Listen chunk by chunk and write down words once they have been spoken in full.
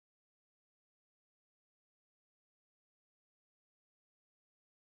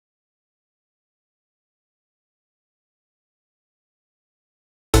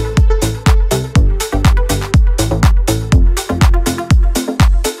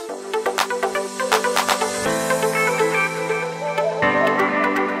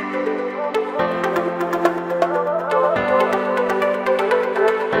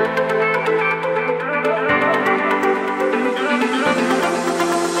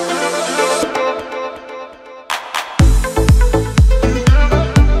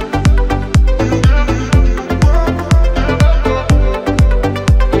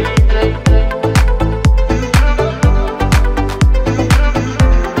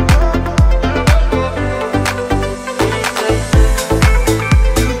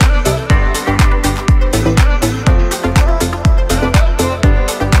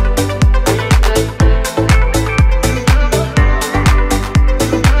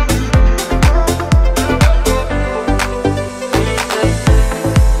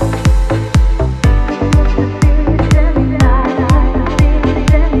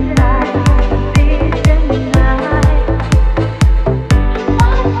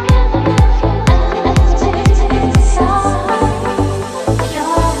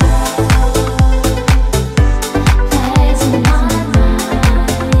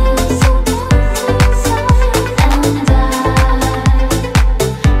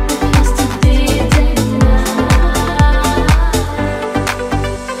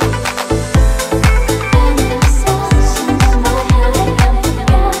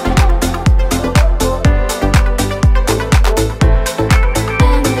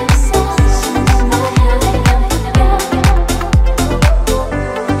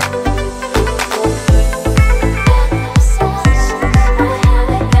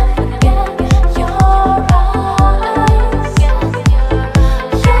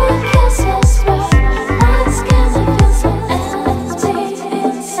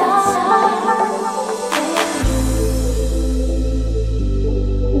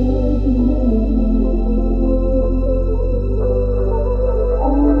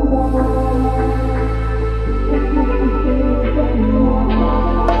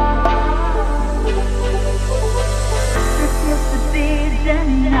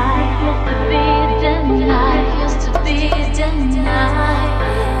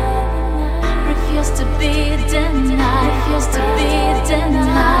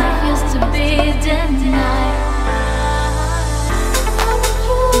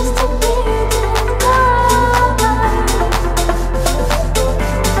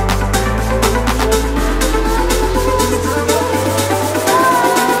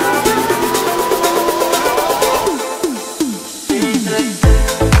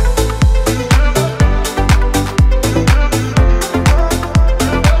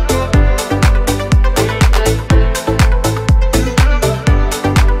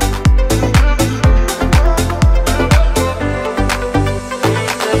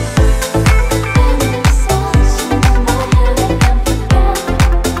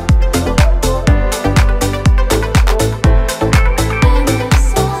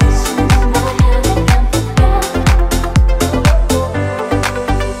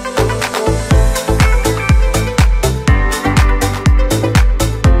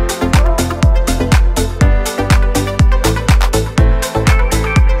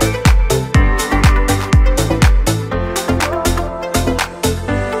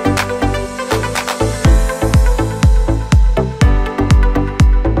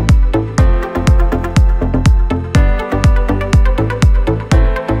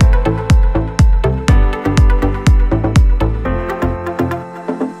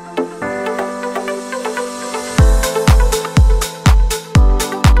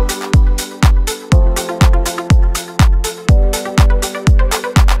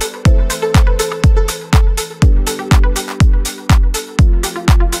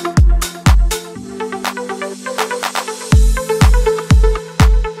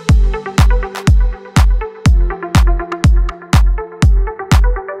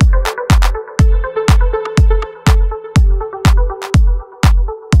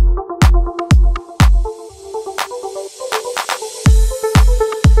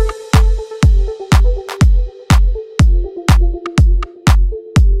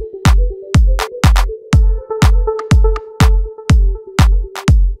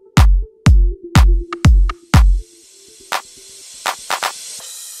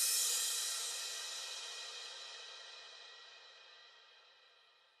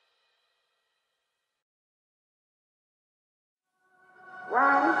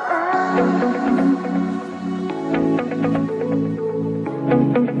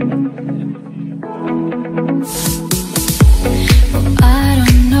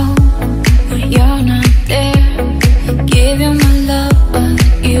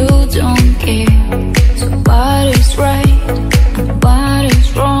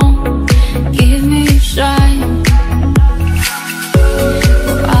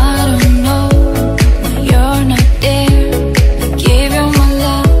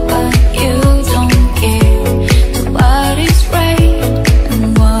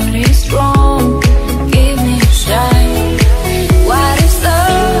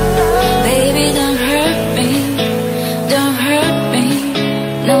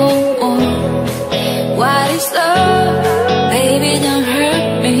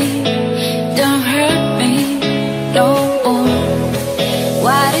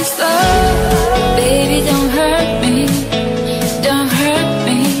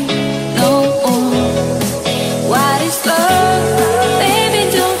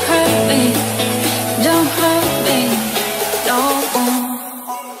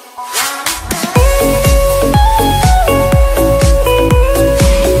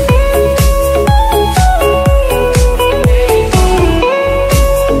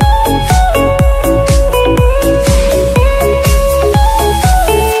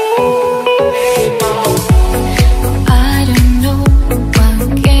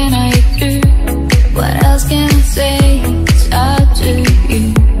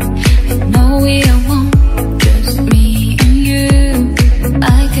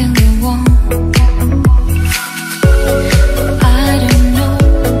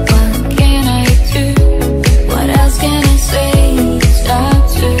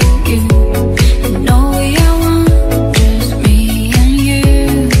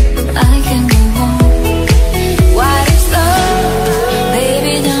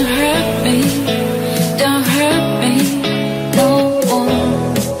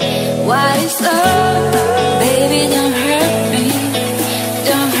is love? Baby, don't hurt me.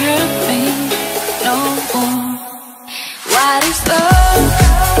 Don't hurt me no more. What is love?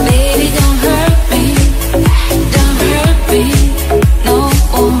 Baby, don't hurt me. Don't hurt me no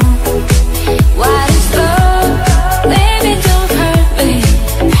more. What is love? Baby, don't hurt me.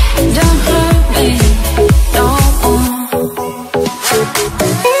 Don't hurt me no more.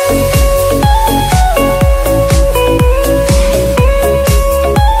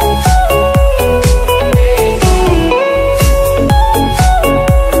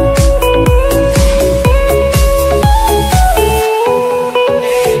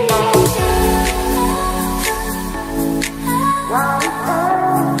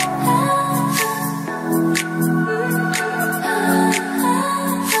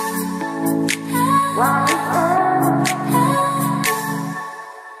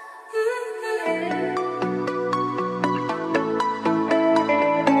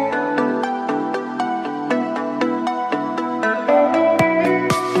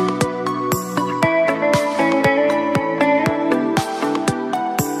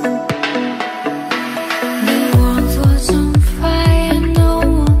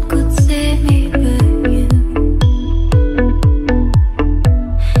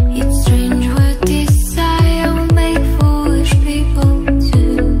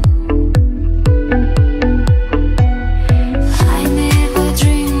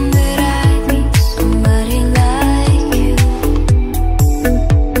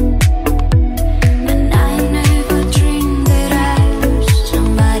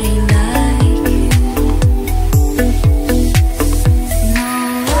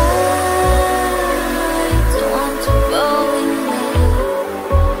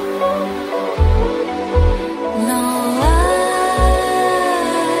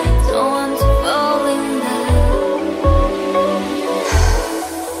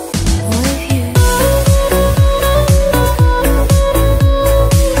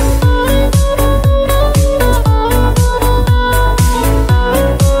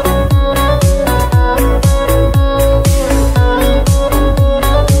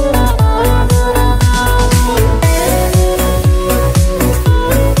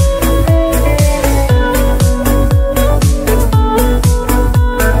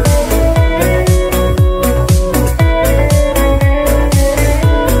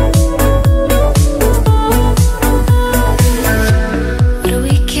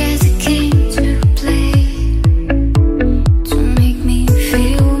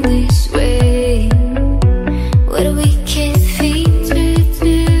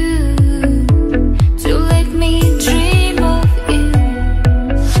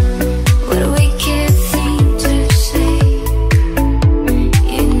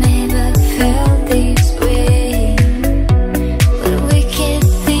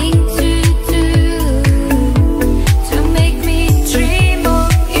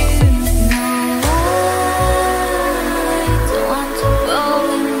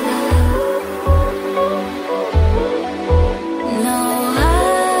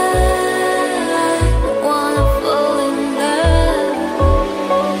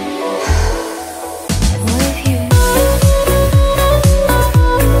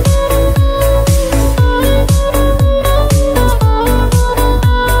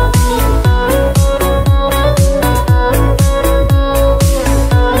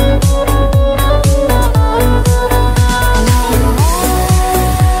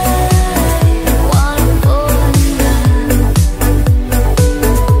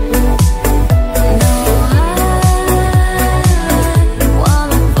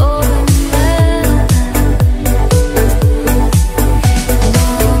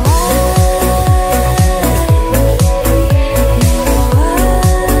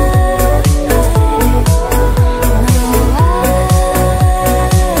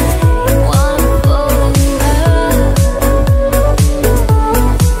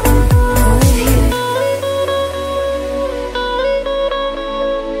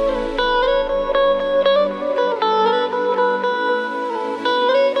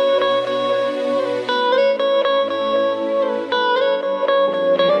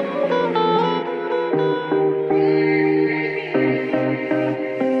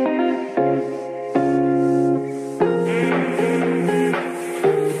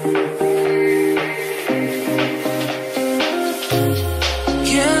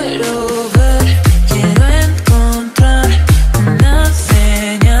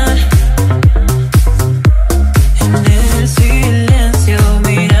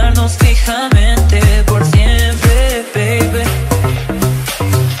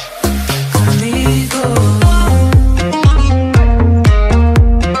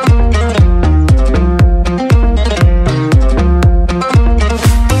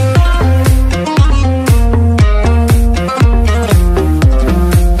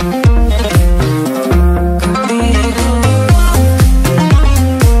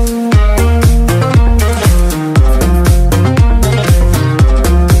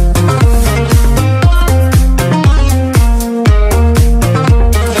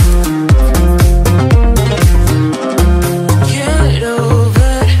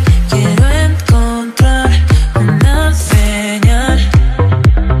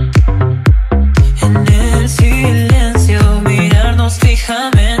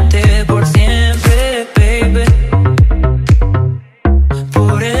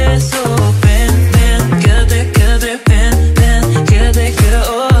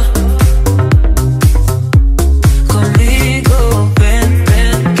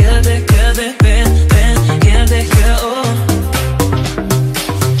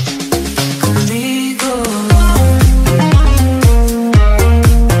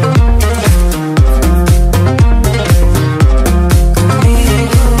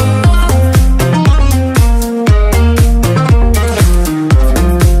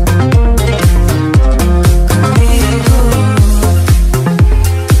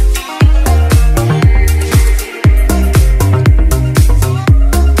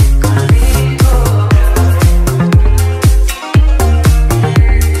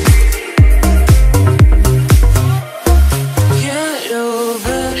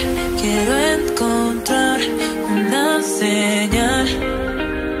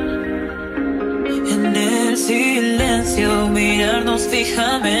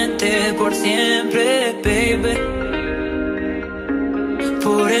 mente por siempre, baby.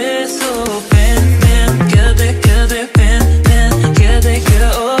 Por eso, ven, ven, quédate, quédate, ven, ven, quédate,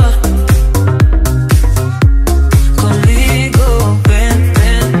 quédate, oh. Conmigo, ven,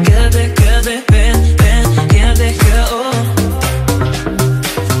 ven, quédate, quédate, ven, ven, quédate, quédate, oh.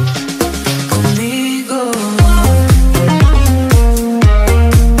 Conmigo.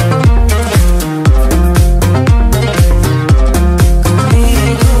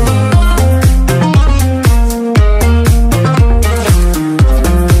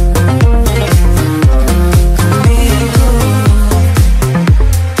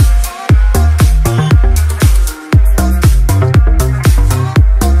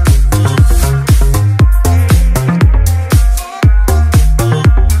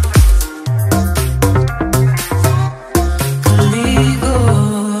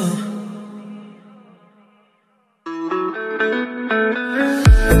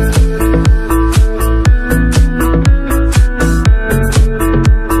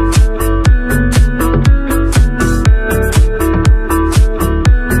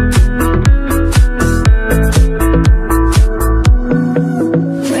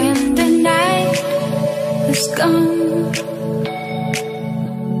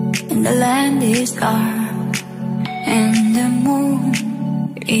 And the land is dark, and the moon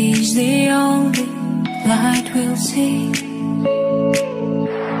is the only light we'll see.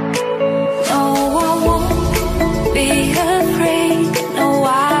 No, I won't be afraid. No,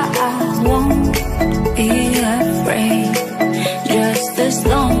 I won't be afraid. Just as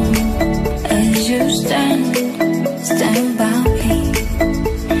long as you stand by me.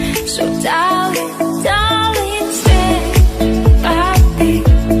 So darling, darling, stand by me.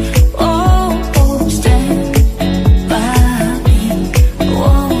 Oh, oh, stand by me.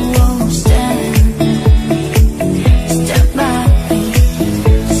 Oh, oh, stand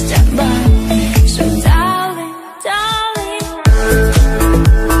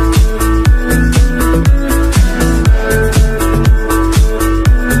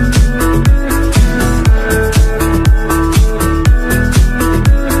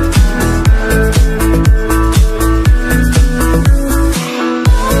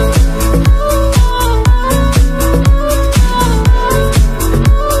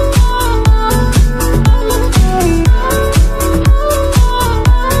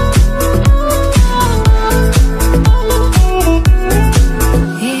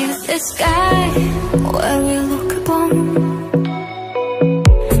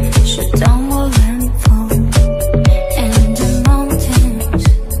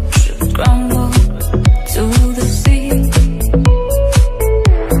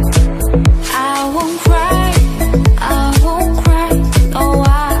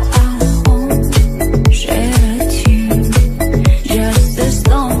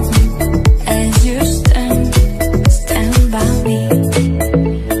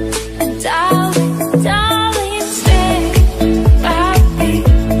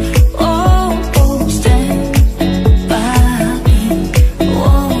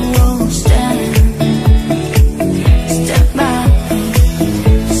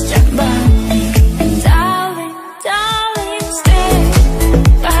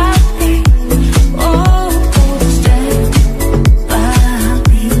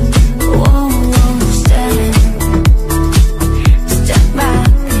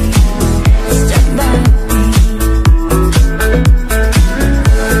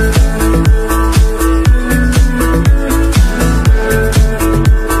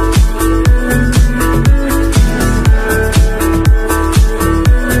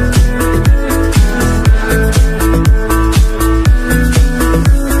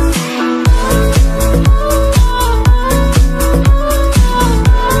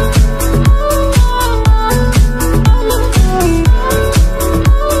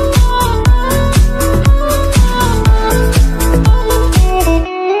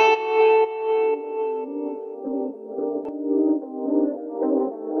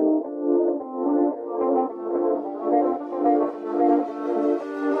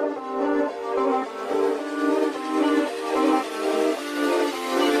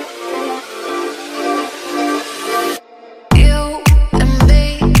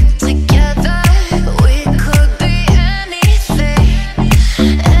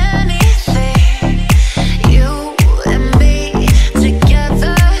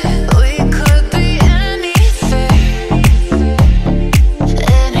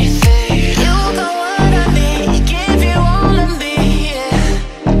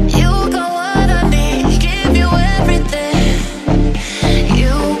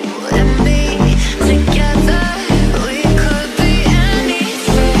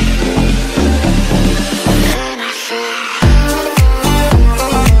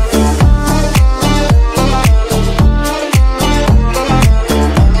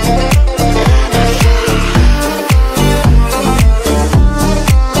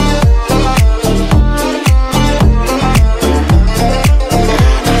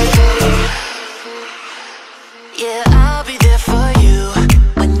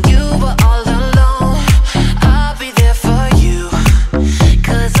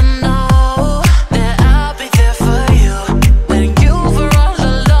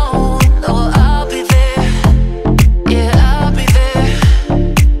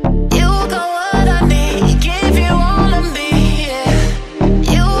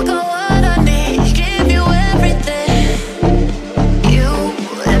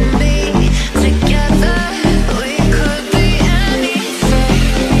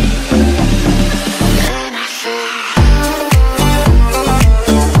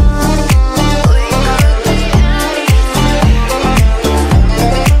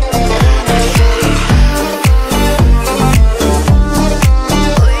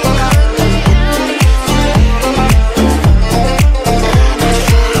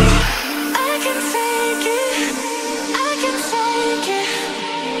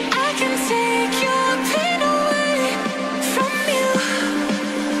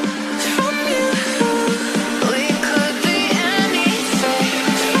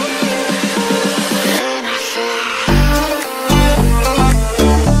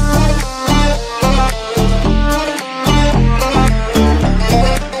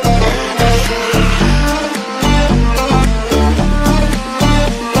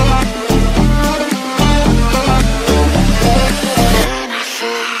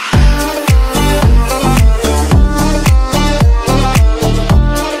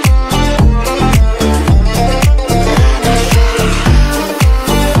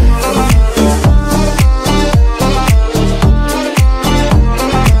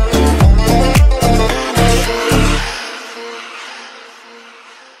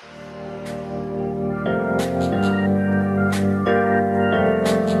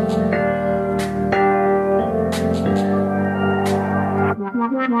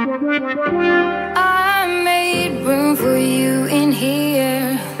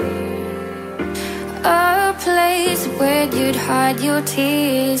your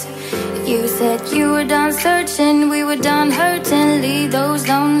tears. You said you were done searching, we were done hurting. Leave those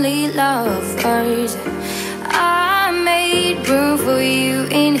lonely lovers. I made room for you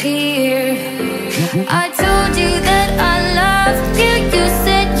in here. I told you that I loved you. You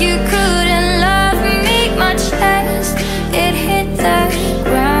said you couldn't love me. My chest, it hit the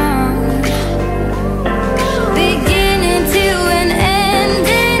ground. Beginning to an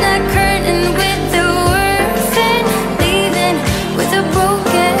ending, a curtain with the words and leaving with a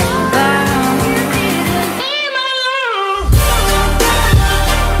broken bound.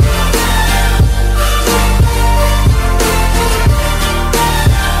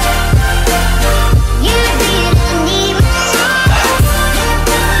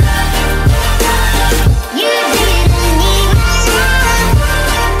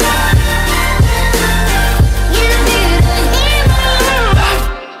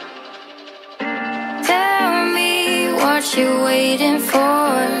 You're waiting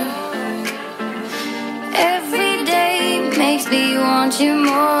for. Every day makes me want you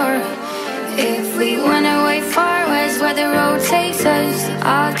more. If we went away far west where the road takes us,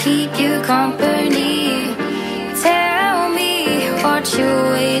 I'll keep you company. Tell me what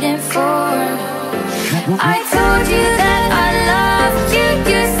you're waiting for. I told you that I loved you.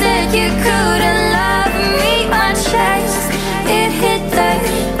 You said you couldn't love me. My chest, it hit the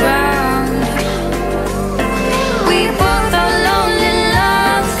ground. We both are lonely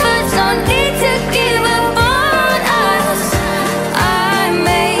lovers, don't need to give up on us. I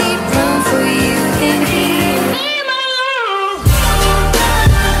made room for you in here.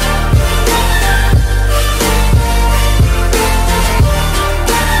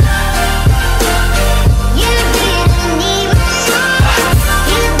 You didn't need my love. You didn't need my love.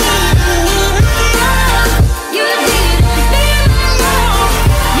 You didn't need my love. You didn't need my love.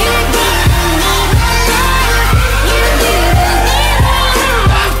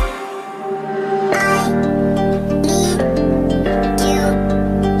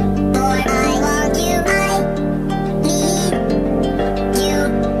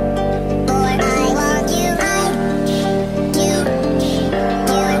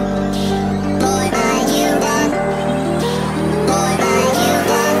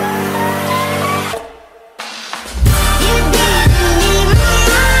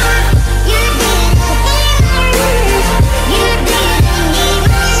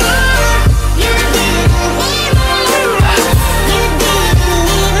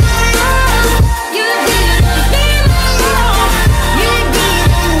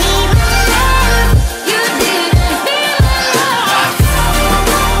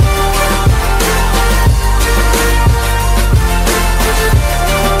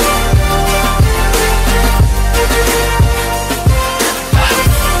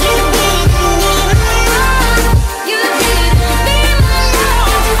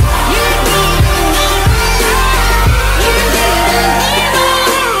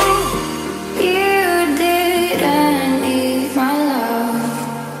 You didn't need my love.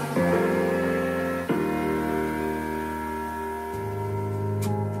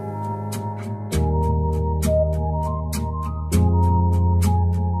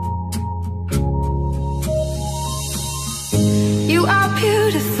 You are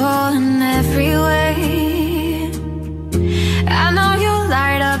beautiful in every way. I know you'll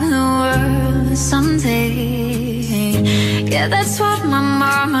light up the world someday. Yeah, that's what my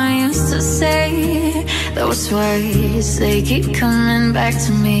mama used to say. Those words, they keep coming back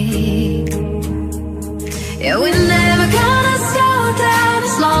to me. Yeah, we're never gonna slow down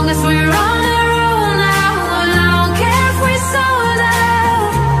as long as we're on our own now. And I don't care if we're sold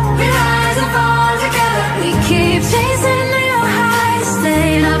out. We rise and fall together. We keep chasing new highs,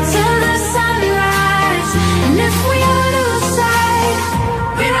 staying up till the sunrise. And if we ever lose sight,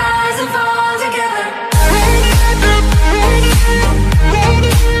 we rise and fall together. We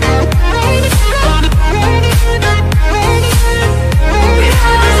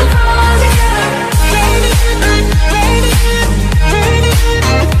rise and fall together.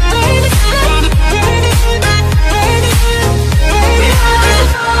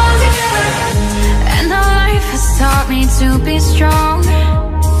 To be strong,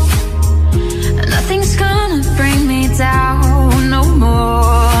 nothing's gonna bring me down no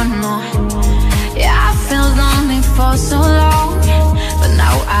more, no. Yeah, I felt lonely for so long, but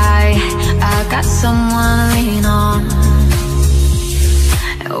now I got someone to lean on.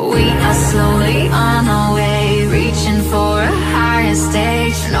 We are slowly on our way, reaching for a higher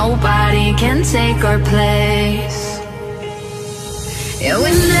stage. Nobody can take our place. Yeah,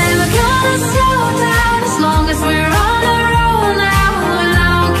 we're never gonna slow down as long as we're on our own now. And I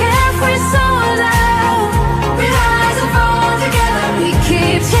don't care if we're sold out. We rise and fall together.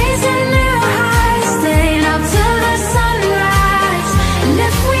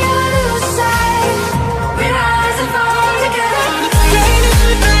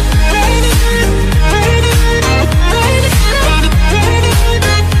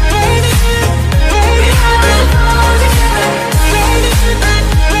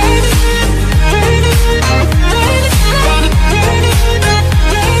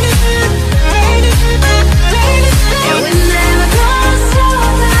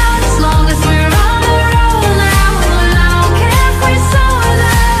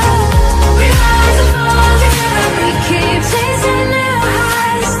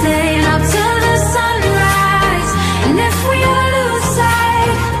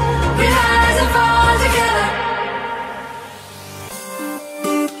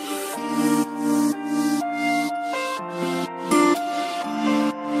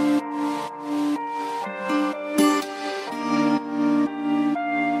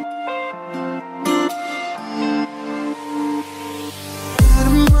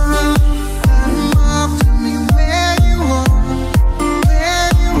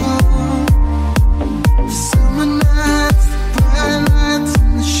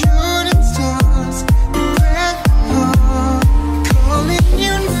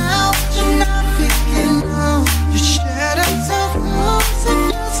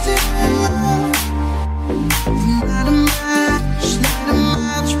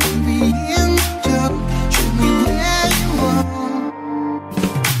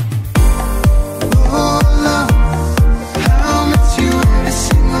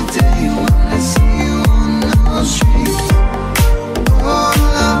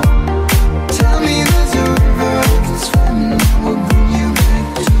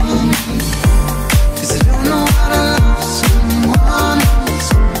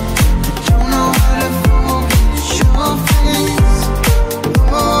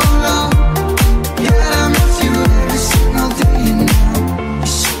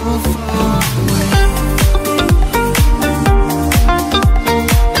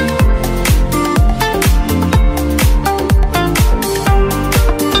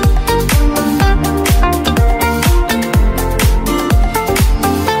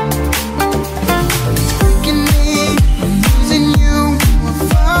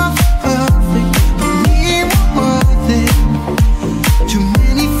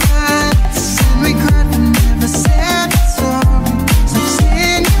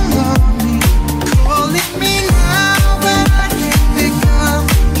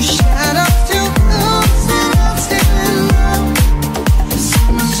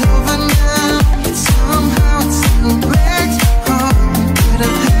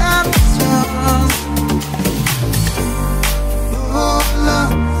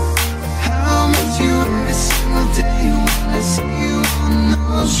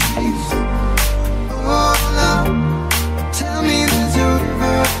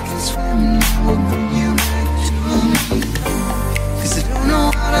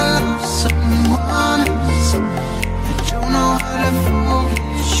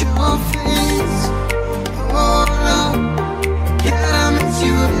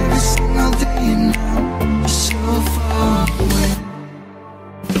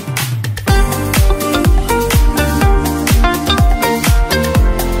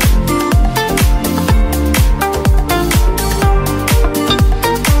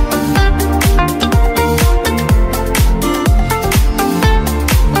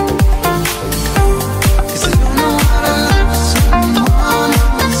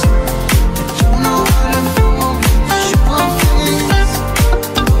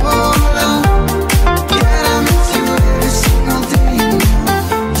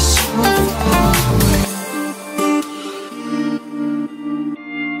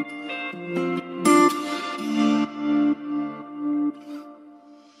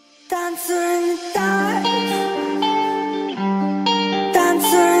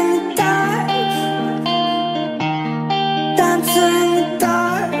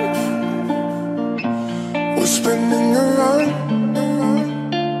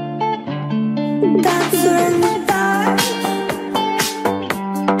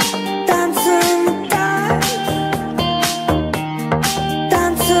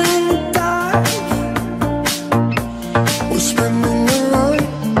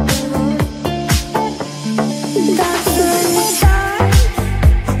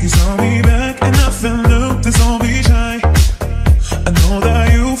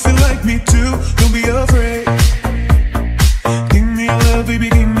 feel like me too, don't be afraid. Give me your love, baby,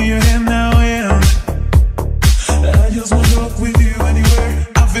 give me your hand now, and I just wanna walk with you anywhere.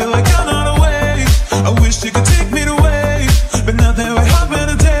 I feel like I'm on a wave. I wish you could take me away, but now that we're having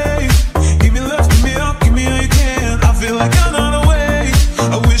a day. Give me love, give me up, give me all you can. I feel like I'm on a wave.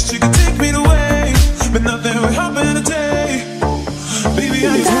 I wish you could take me away, but now that we're having a day. Baby,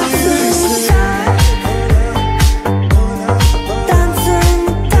 I just want you to stay. But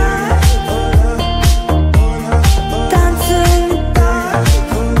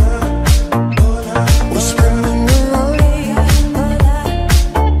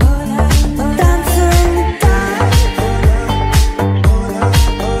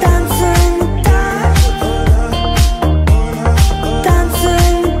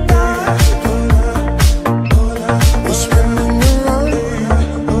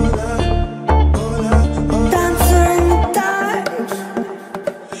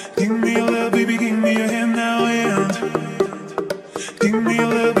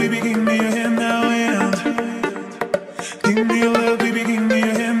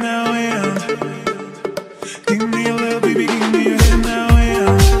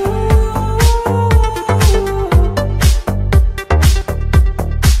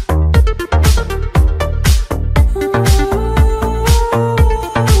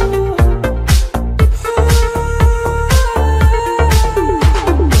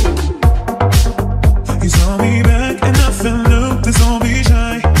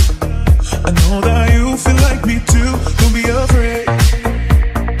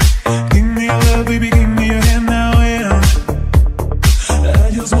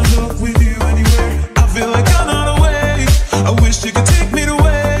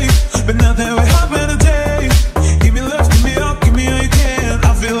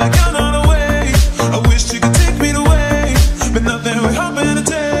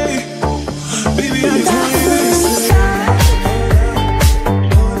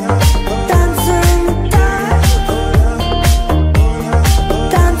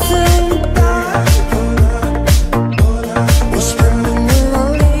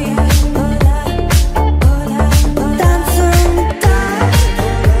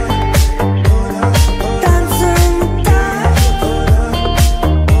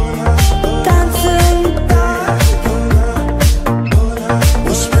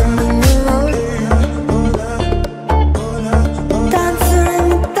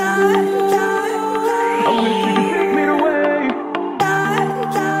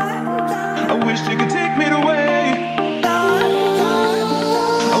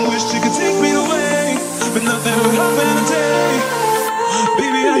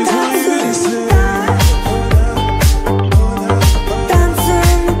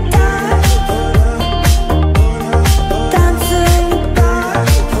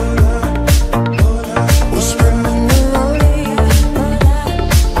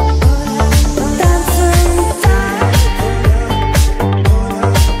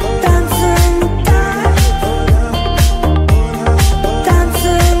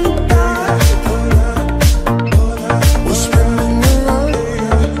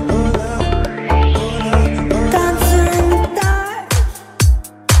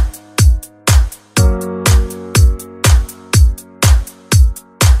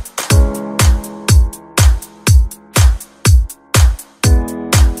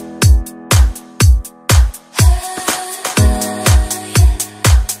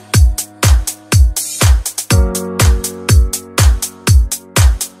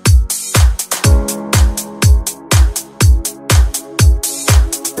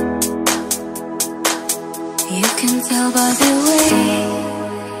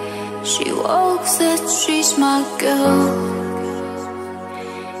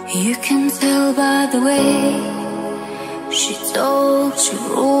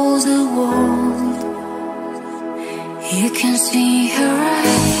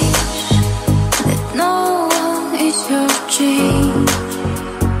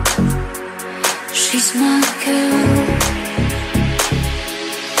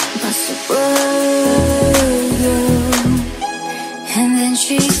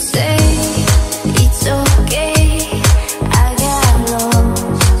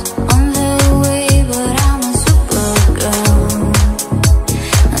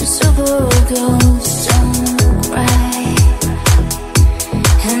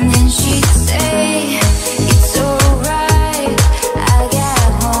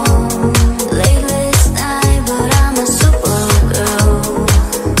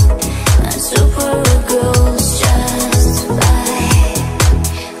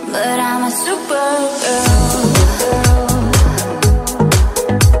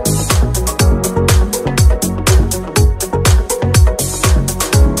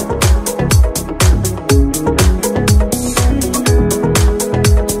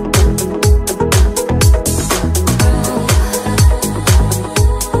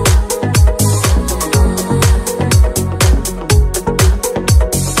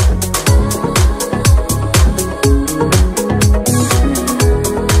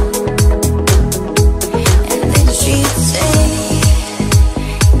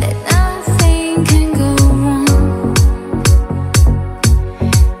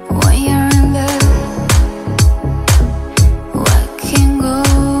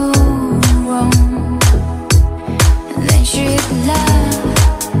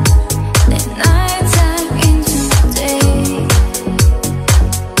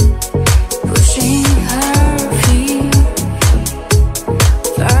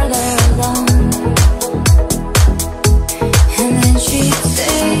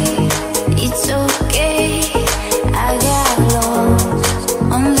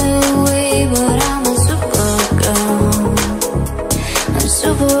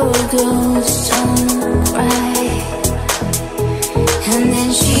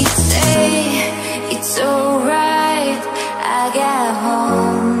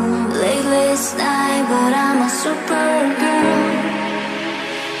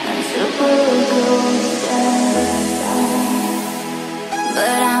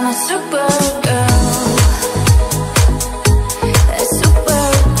a supergirl, a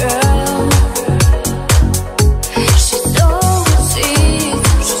supergirl. She's sowing seeds,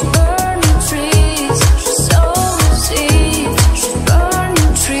 she's burning trees. She's sowing seeds, she's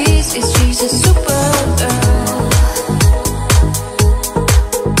burning trees. She's a supergirl.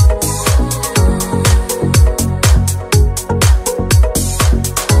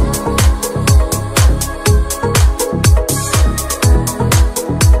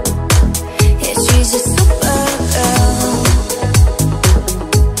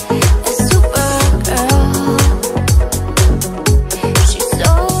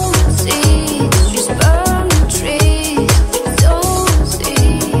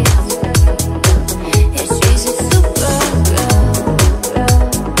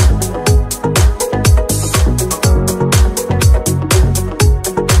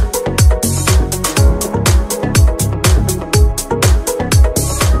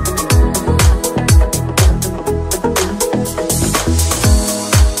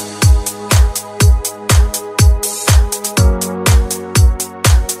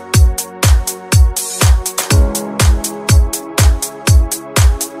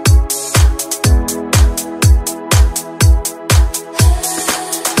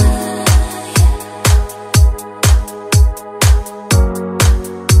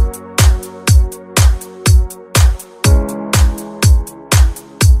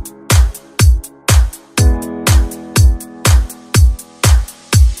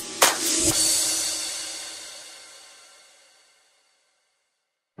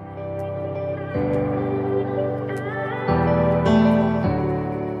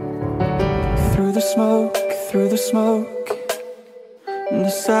 Through the smoke, and the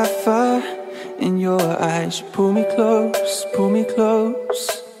sapphire in your eyes. You pull me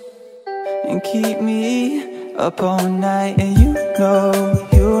close, and keep me up all night. And you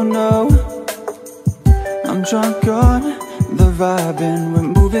know, I'm drunk on the vibe, and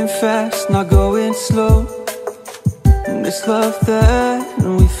we're moving fast, not going slow. And this love that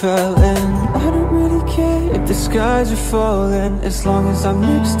we fell in, I don't really care if the skies are falling, as long as I'm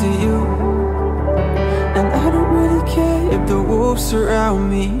next to you. And I don't really care if the wolves surround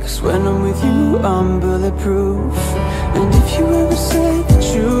me, 'cause when I'm with you, I'm bulletproof. And if you ever said that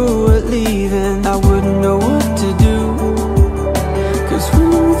you were leaving, I wouldn't know what to do. 'Cause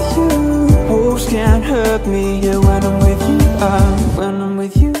when I'm with you, wolves can't hurt me. Yeah, when I'm with you, when I'm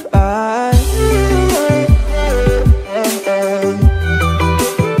with you,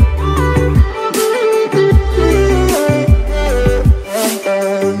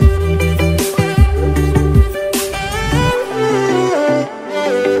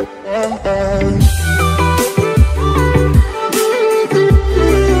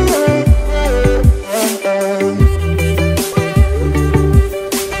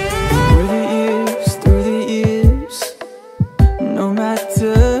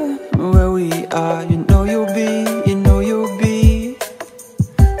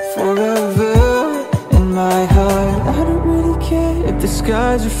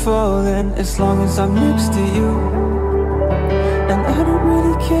 as long as I'm next to you. And I don't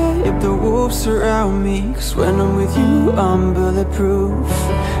really care if the wolves surround me, 'cause when I'm with you, I'm bulletproof.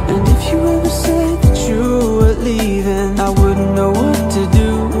 And if you ever said that you were leaving, I wouldn't know what to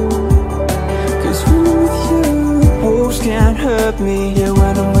do. 'Cause when I'm with you, wolves can't hurt me. Yeah,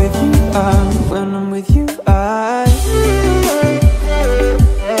 when I'm with you, when I'm with you,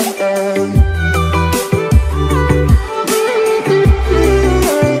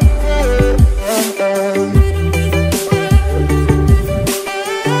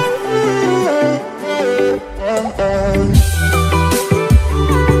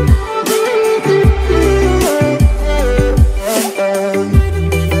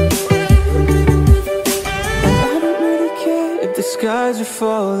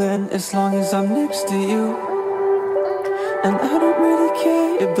 as long as I'm next to you. And I don't really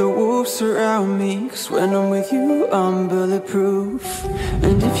care if the wolves surround me, 'cause when I'm with you, I'm bulletproof.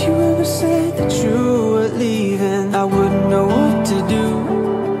 And if you ever said that you were leaving, I wouldn't know what to do.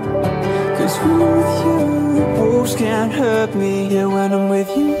 'Cause when I'm with you, wolves can't hurt me. Yeah, when I'm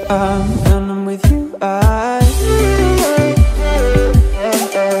with you, when I'm with you,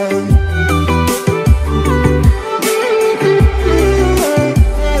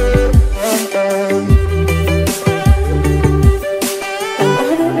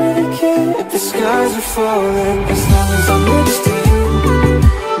 falling, as long as I'm next to you.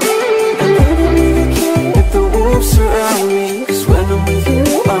 And I don't really care if the wolves surround me, 'cause when I'm with you,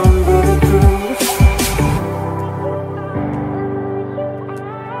 I'm bulletproof.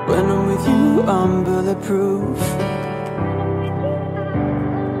 When I'm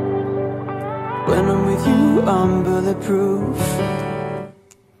with you, I'm bulletproof.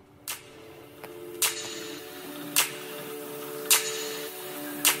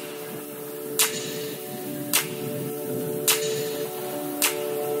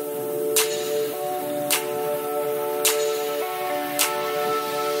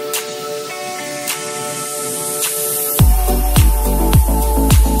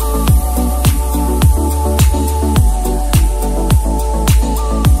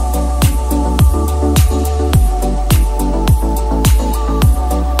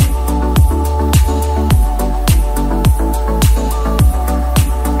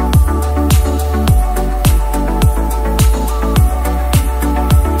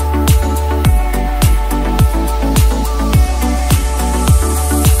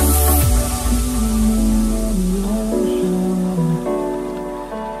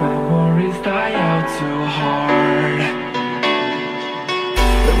 Die out too hard.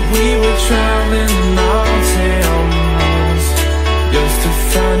 When we were traveling mountains just to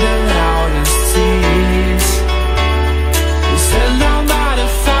find the loudest seas. We set down by the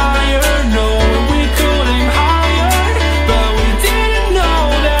fire, knowing we could aim higher, but we didn't know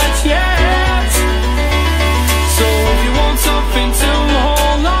that yet. So if you want something to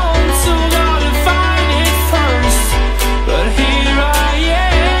hold on to, gotta find it first. But here I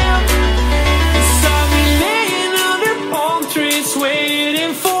am,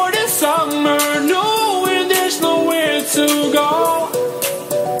 waiting for the summer, knowing there's nowhere to go.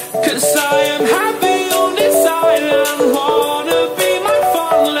 'Cause I am happy on this island, wanna be my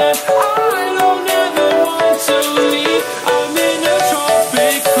farmland. I don't ever want to leave, I'm in a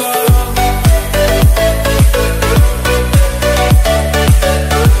tropic club.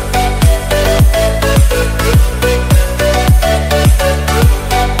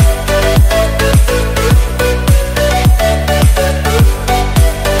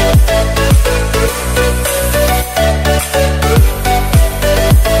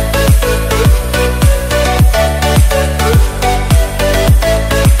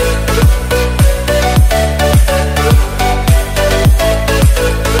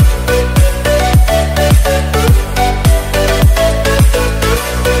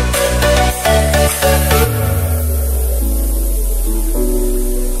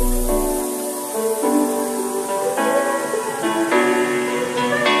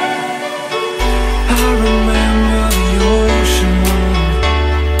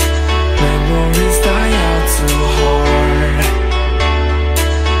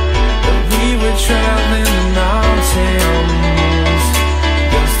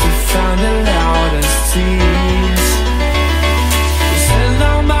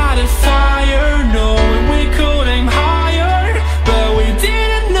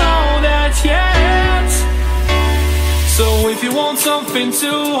 If you want something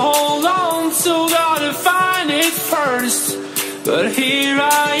to hold on to, gotta find it first. But here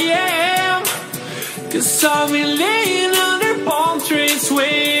I am, 'cause I've been laying under palm trees,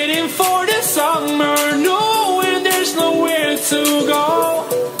 waiting for the summer, knowing there's nowhere to go.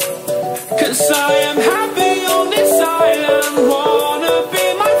 'Cause I am happy on this island, wanna be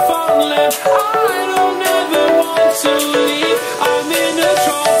my farmland. I don't ever want to leave, I'm in a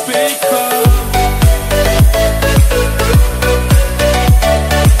tropic club.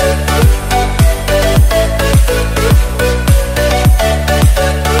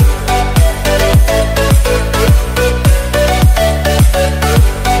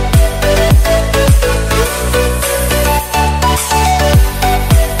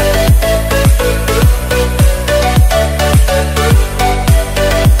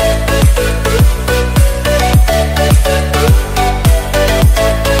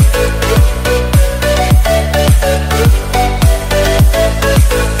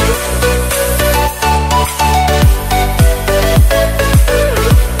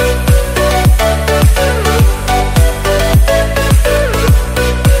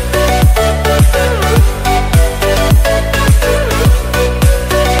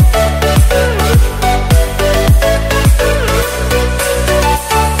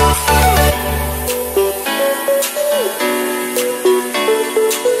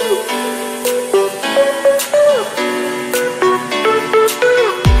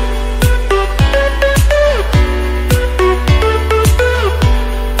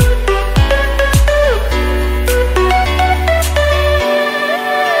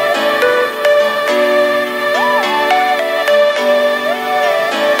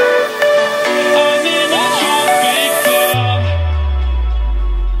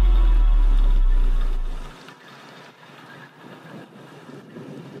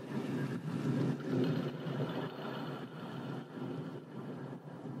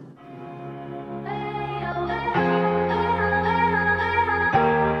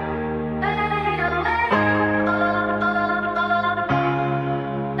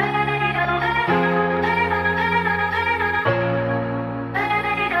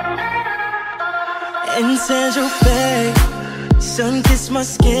 In San Tropez, sun kissed my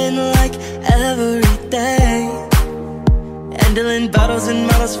skin like every day. Handling bottles and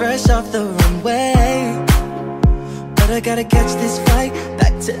models fresh off the runway. But I gotta catch this flight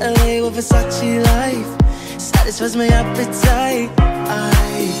back to LA with Versace life. Satisfies my appetite.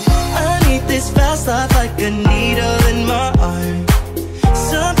 I need this fast life like a needle in my arm.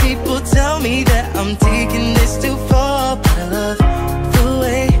 Some people tell me that I'm taking this too far, but I love the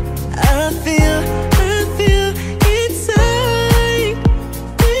way I feel inside.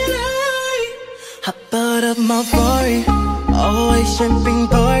 When I hop out of my Ferrari, always champagne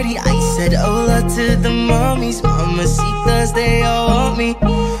party. I said hola to the mommies, mamacitas, they all want me.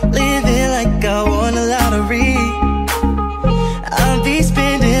 Living like I won a lottery. I'll be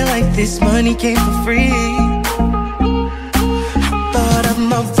spending like this money came for free. Hop out of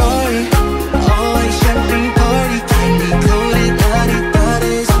my Ferrari, always champagne party. Candy coated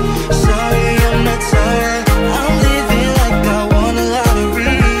lollipops. Sorry, I'm not sorry. I'm living like I won a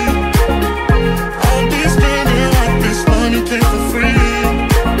lottery. I'll be spending like this money came for free.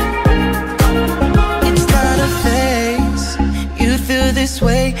 It's not a phase. You'd feel this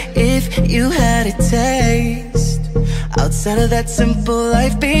way if you had a taste. Outside of that simple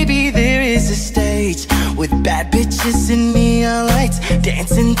life, baby, there is a stage with bad bitches and neon lights,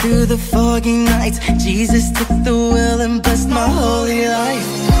 dancing through the foggy nights. Jesus took the wheel and blessed my holy life.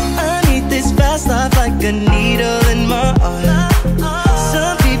 I need this fast life like a needle in my arm.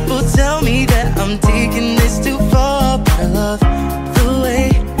 Some people tell me that I'm taking this too far, but I love the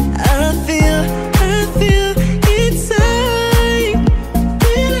way I feel inside.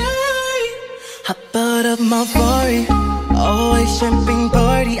 When I hop out of my Ferrari, always champagne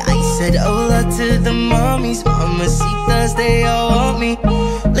party. I said hola to the mommies, mamacitas, they all want me.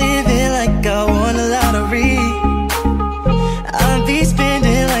 Living like I won a lottery. I'll be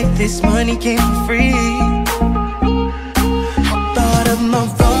spending like this money came for free. Hop out of my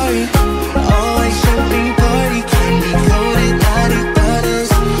Ferrari, always champagne party. Candy coated lollipops.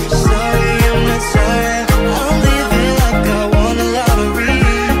 Sorry, I'm not sorry. I'm living like I won a lottery.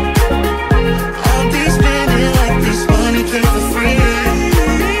 I'll be spending like this money came for free.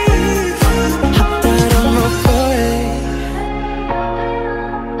 Hop out of my Ferrari.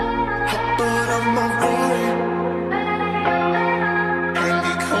 Hop out of my Ferrari.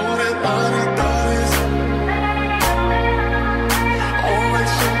 Candy coated lollipops.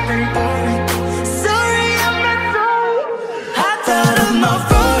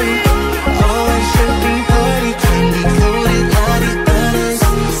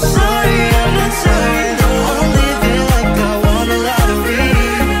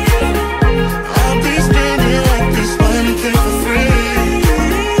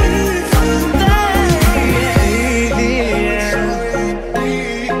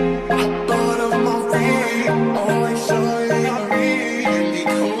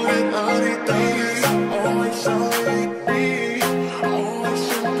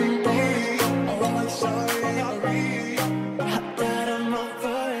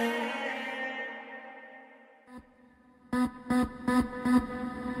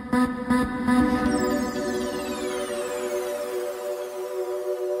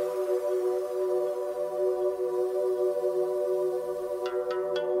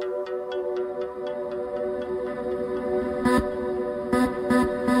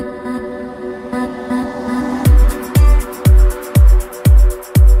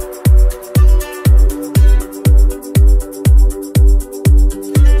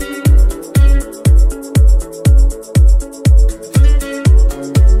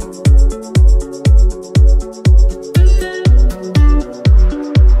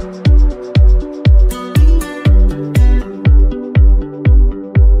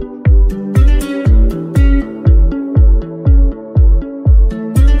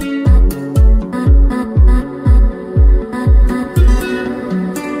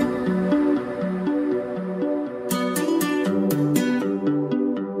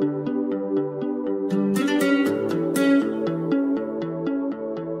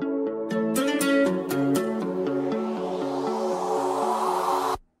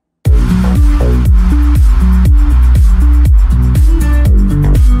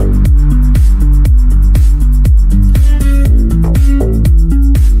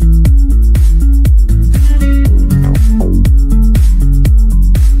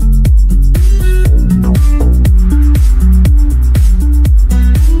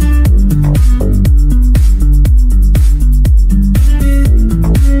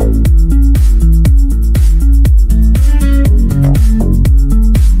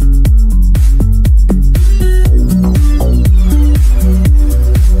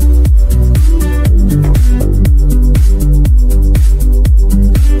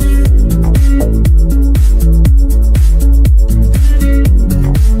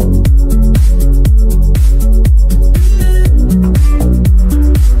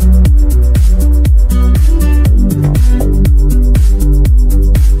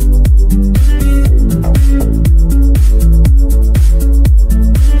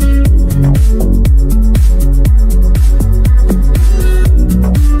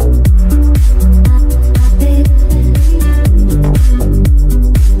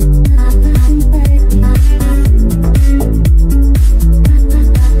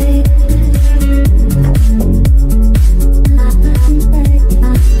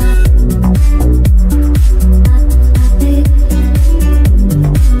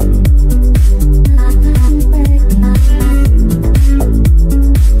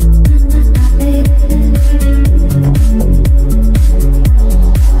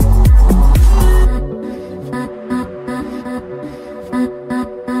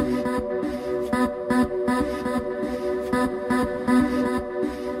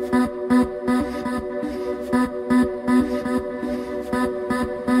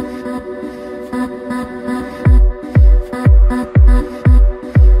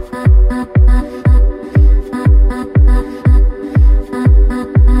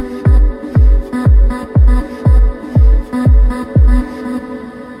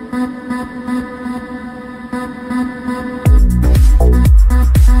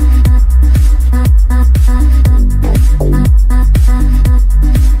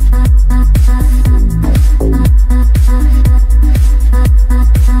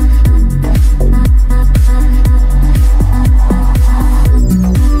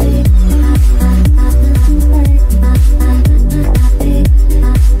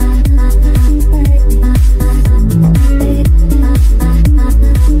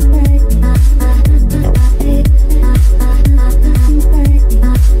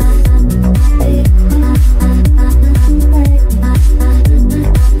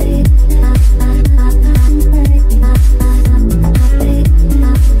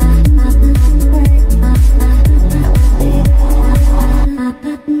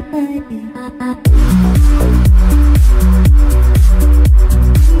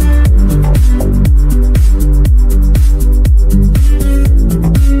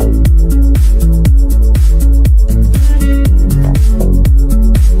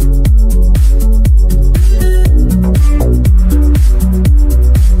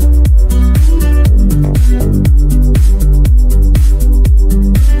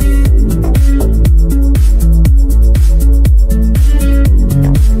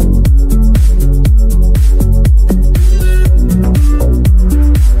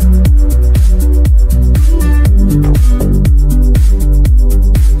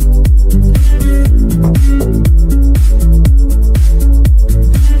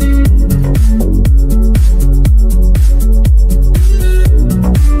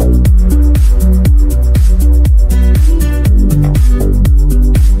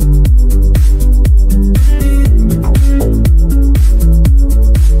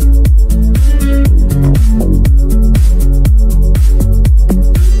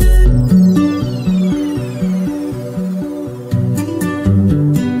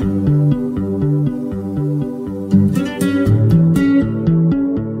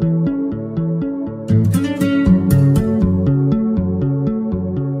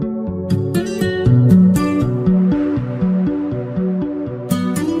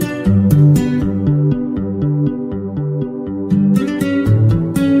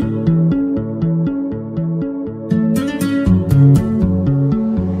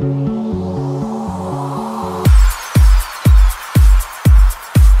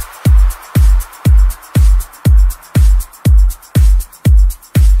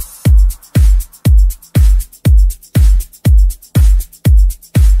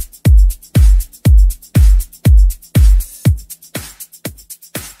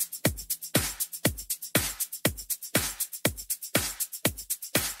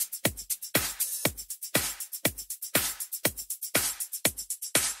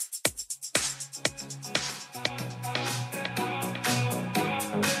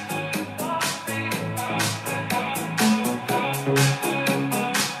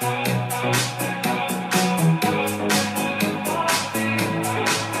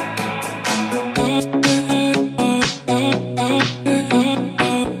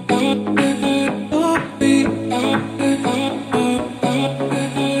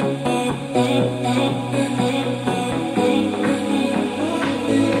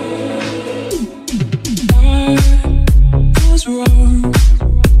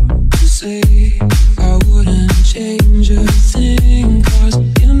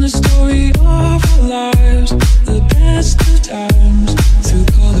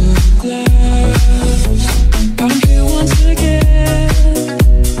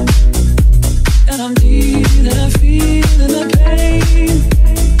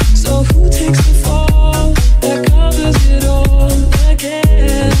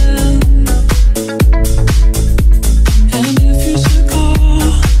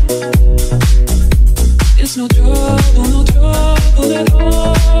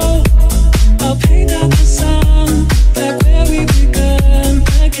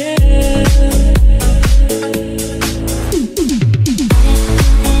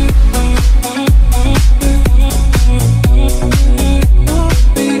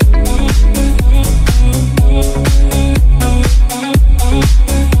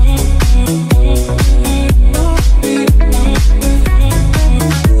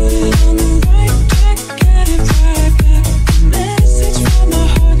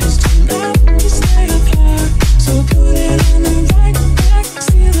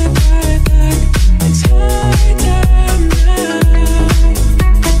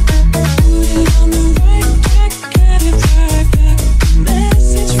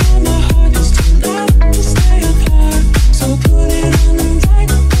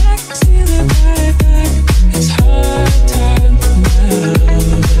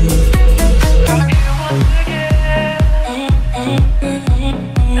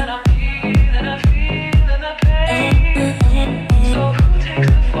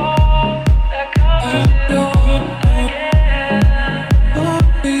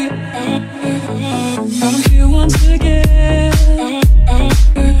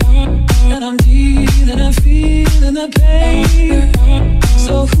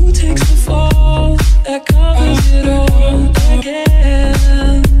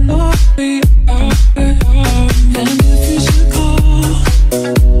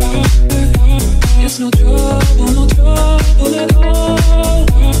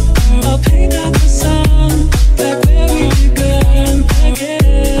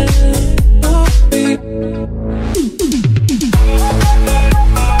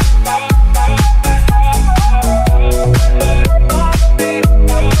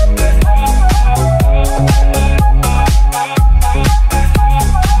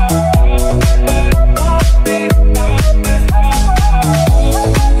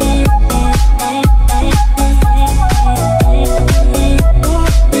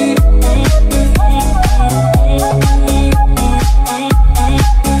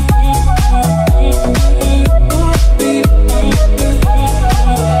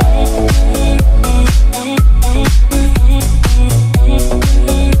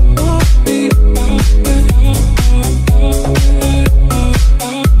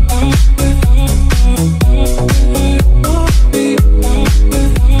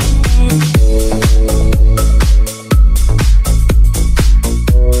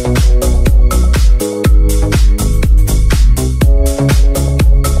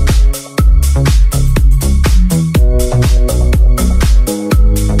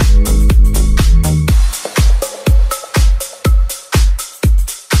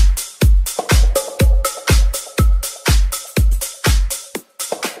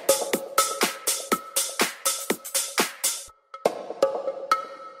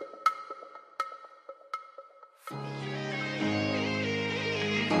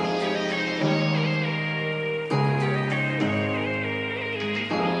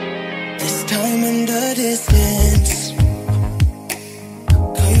 time and the distance.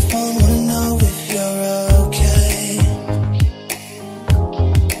 Call your phone, wanna know if you're okay.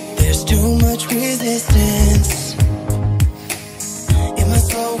 There's too much resistance in my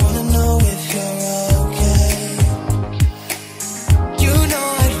soul, wanna know if you're okay. You know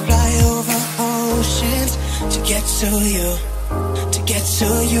I'd fly over oceans to get to you, to get to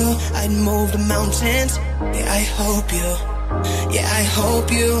you. I'd move the mountains. Yeah, I hope you, yeah, I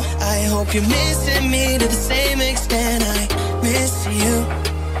hope you, I hope you're missing me to the same extent I miss you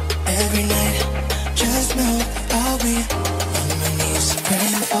every night. Just know that I'll be on my knees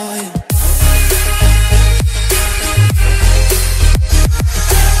praying for you.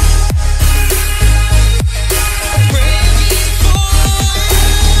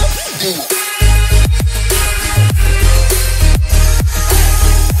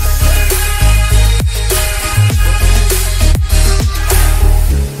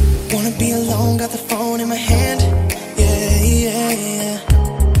 Wanna be alone, got the phone in my hand. Yeah, yeah, yeah.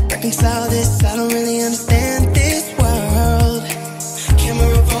 Reconcile this, I don't really understand this world.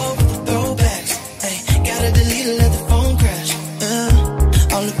 Camera roll with the throwbacks. Hey, gotta delete it, let the phone crash.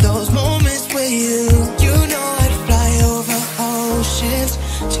 All of those moments with you. You know I'd fly over oceans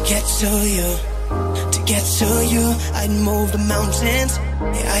to get to you, to get to you. I'd move the mountains.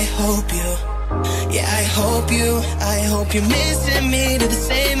 Yeah, I hope you, yeah, I hope you, I hope you're missing me to the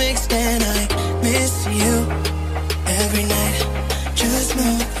same extent I miss you every night. Just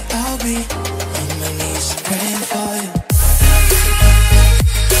know that I'll be on my knees praying for you.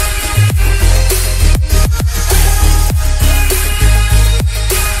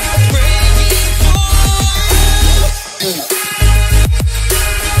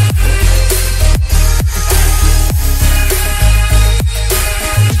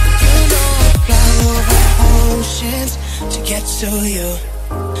 To you,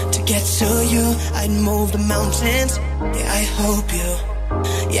 to get to you, I'd move the mountains. Yeah, I hope you,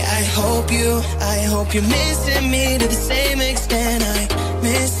 yeah, I hope you, I hope you're missing me to the same extent I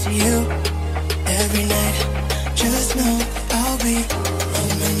miss you every night. Just know that I'll be on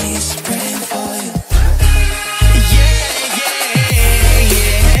my knees praying for you.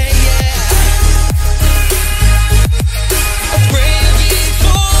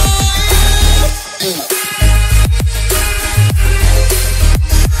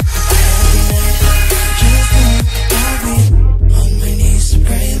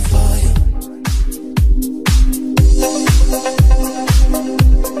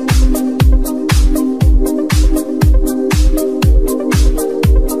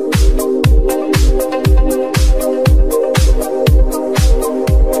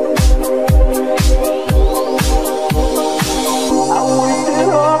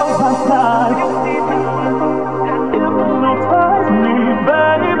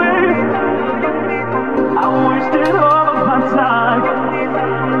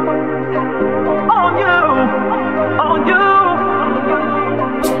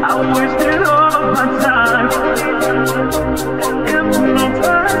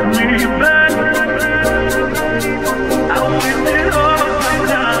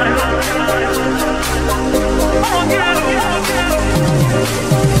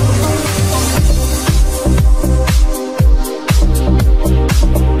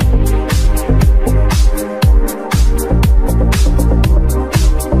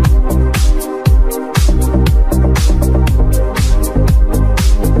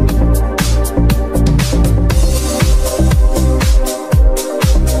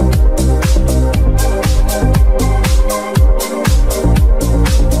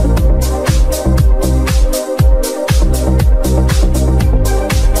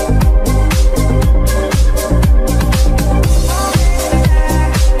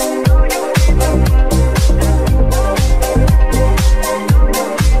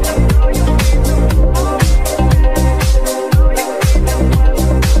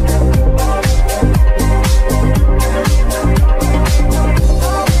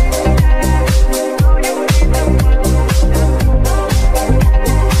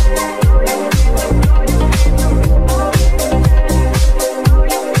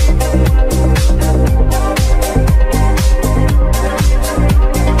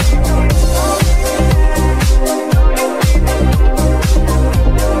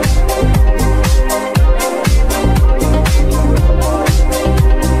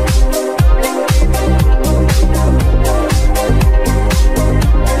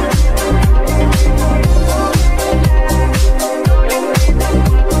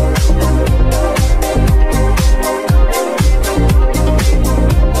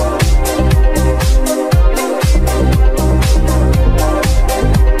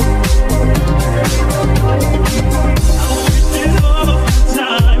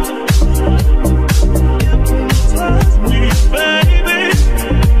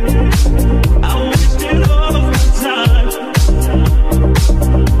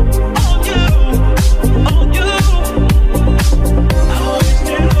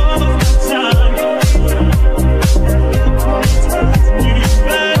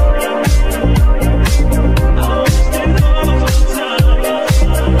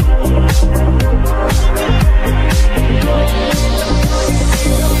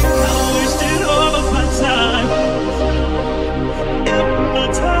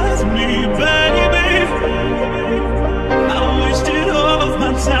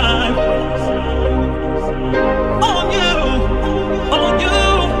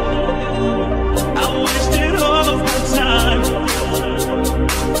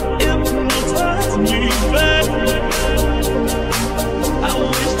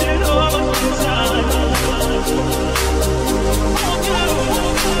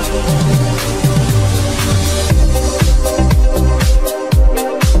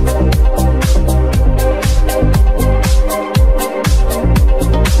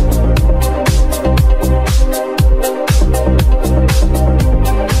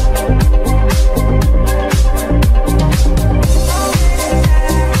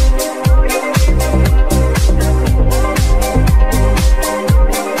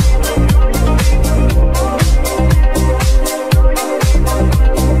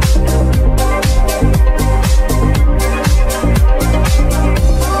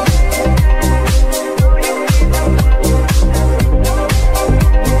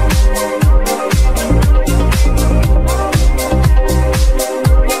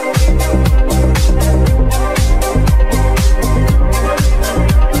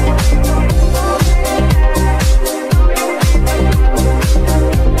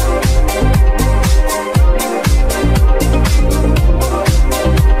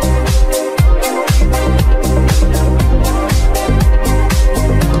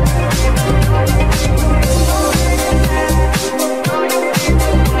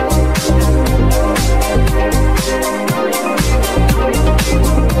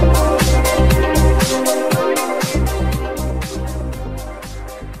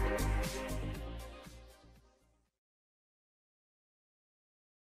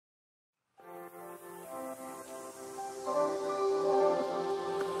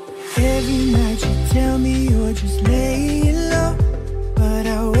 Every night you tell me you're just laying low, but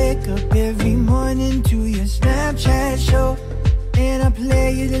I wake up every morning to your Snapchat show, and I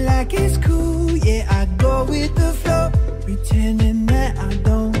play it like it's cool. Yeah, I go with the flow, pretending that I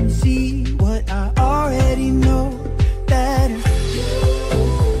don't see what I already know. That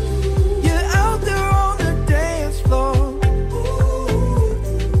you're out there on the dance floor,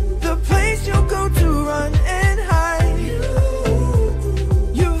 the place you go to run and hide.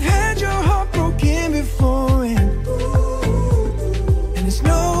 You've had your heart broken before, and it's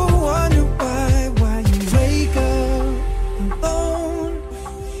no wonder why you wake up alone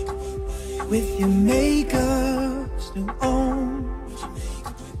with your makeup still on.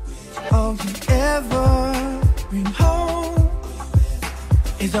 All you ever bring home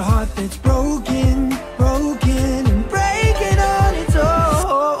is a heart that's broken, broken, and breaking on its own.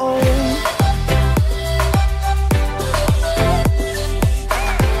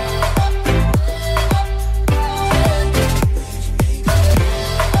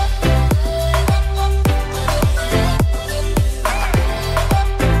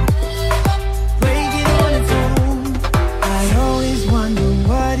 Breaking on its own. I always wonder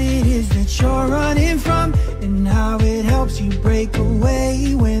what it is that you're running from, and how it helps you break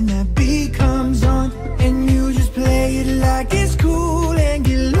away when that beat comes on, and you just play it like it's cool and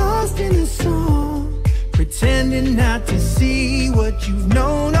get lost in the song, pretending not to see what you've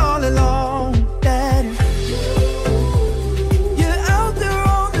known all along. That you're out there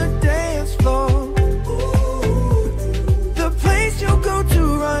on the dance floor, the place you go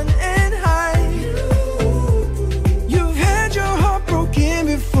to run and hide. You've had your heart broken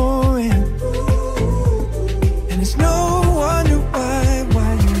before, and it's no wonder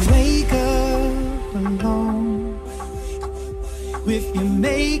why you wake up alone with your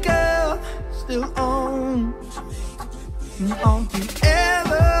makeup still on. And all you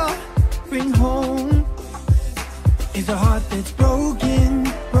ever bring home is a heart that's broken,